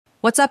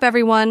What's up,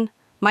 everyone?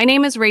 My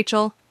name is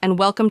Rachel, and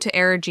welcome to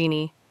Error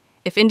Genie.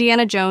 If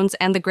Indiana Jones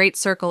and the Great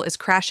Circle is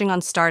crashing on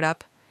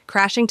startup,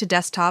 crashing to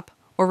desktop,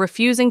 or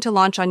refusing to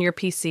launch on your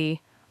PC,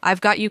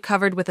 I've got you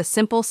covered with a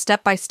simple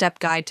step-by-step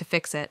guide to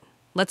fix it.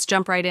 Let's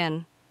jump right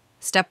in.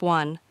 Step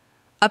 1.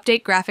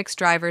 Update graphics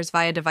drivers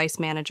via Device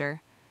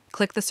Manager.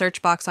 Click the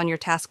search box on your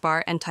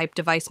taskbar and type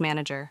Device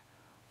Manager.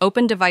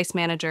 Open Device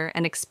Manager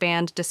and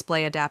expand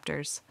Display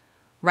Adapters.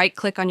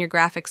 Right-click on your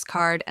graphics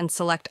card and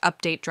select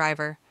Update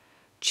Driver.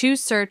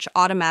 Choose Search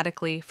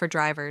automatically for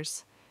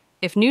drivers.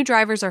 If new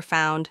drivers are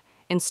found,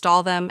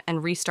 install them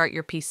and restart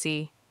your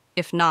PC.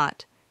 If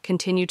not,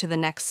 continue to the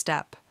next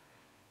step.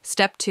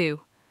 Step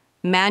 2.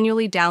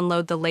 Manually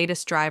download the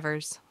latest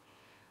drivers.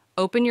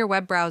 Open your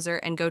web browser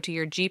and go to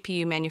your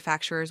GPU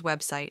manufacturer's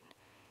website.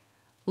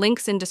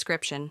 Links in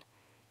description.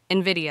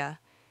 NVIDIA,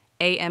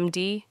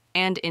 AMD,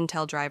 and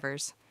Intel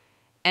drivers.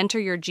 Enter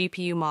your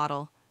GPU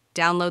model,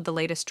 download the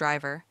latest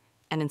driver,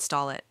 and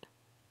install it.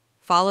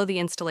 Follow the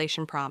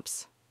installation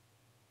prompts.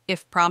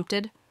 If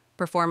prompted,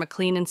 perform a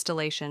clean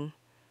installation.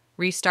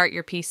 Restart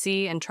your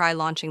PC and try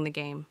launching the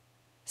game.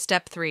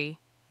 Step 3.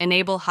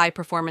 Enable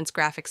high-performance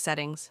graphics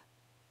settings.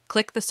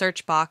 Click the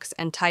search box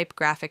and type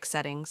graphics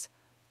settings.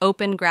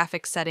 Open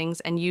graphics settings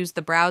and use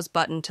the Browse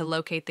button to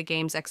locate the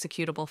game's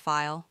executable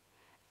file.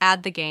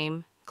 Add the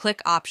game,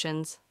 click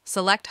Options,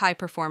 select High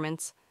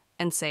Performance,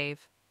 and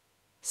save.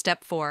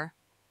 Step 4.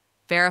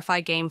 Verify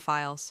game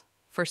files.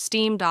 For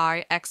Steam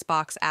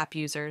Xbox app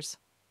users,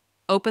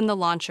 open the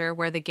launcher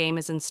where the game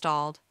is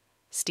installed,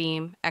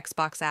 Steam,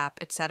 Xbox app,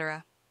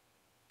 etc.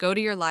 Go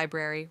to your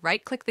library,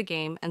 right-click the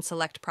game, and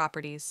select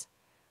Properties.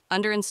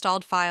 Under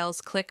Installed Files,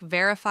 click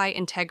Verify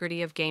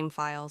Integrity of Game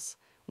Files.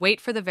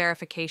 Wait for the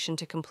verification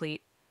to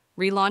complete.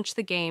 Relaunch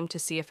the game to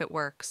see if it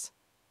works.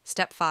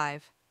 Step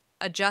 5.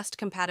 Adjust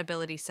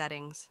compatibility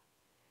settings.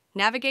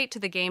 Navigate to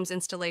the game's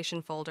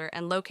installation folder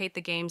and locate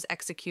the game's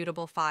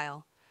executable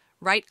file.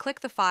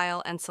 Right-click the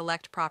file and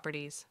select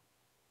Properties.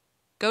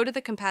 Go to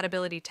the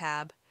Compatibility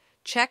tab.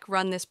 Check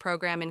Run this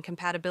program in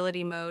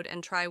compatibility mode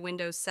and try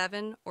Windows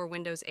 7 or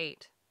Windows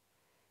 8.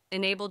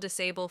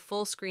 Disable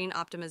full screen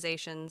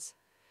optimizations.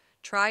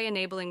 Try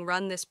enabling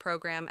Run this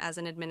program as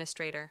an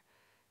administrator.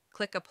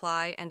 Click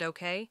Apply and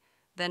OK,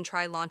 then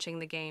try launching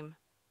the game.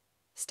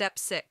 Step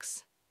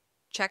 6.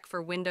 Check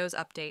for Windows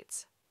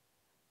updates.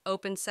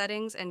 Open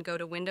Settings and go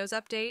to Windows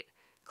Update.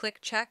 Click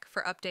Check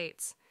for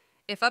updates.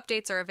 If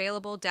updates are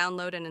available,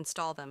 download and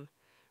install them.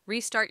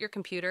 Restart your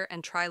computer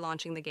and try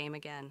launching the game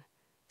again.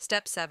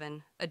 Step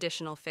 7.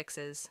 Additional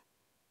fixes.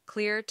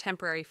 Clear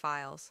temporary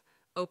files.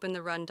 Open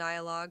the Run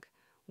dialog,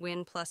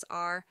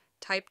 Win+R,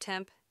 type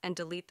temp, and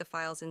delete the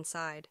files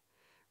inside.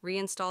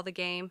 Reinstall the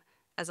game.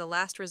 As a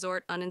last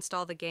resort,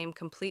 uninstall the game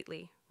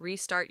completely.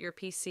 Restart your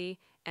PC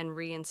and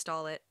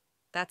reinstall it.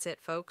 That's it,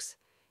 folks.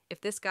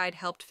 If this guide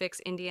helped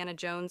fix Indiana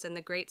Jones and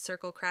the Great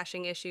Circle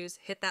crashing issues,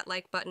 hit that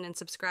like button and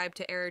subscribe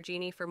to Error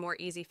Genie for more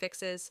easy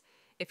fixes.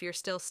 If you're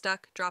still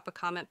stuck, drop a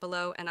comment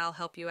below and I'll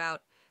help you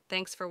out.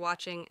 Thanks for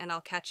watching, and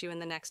I'll catch you in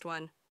the next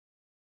one.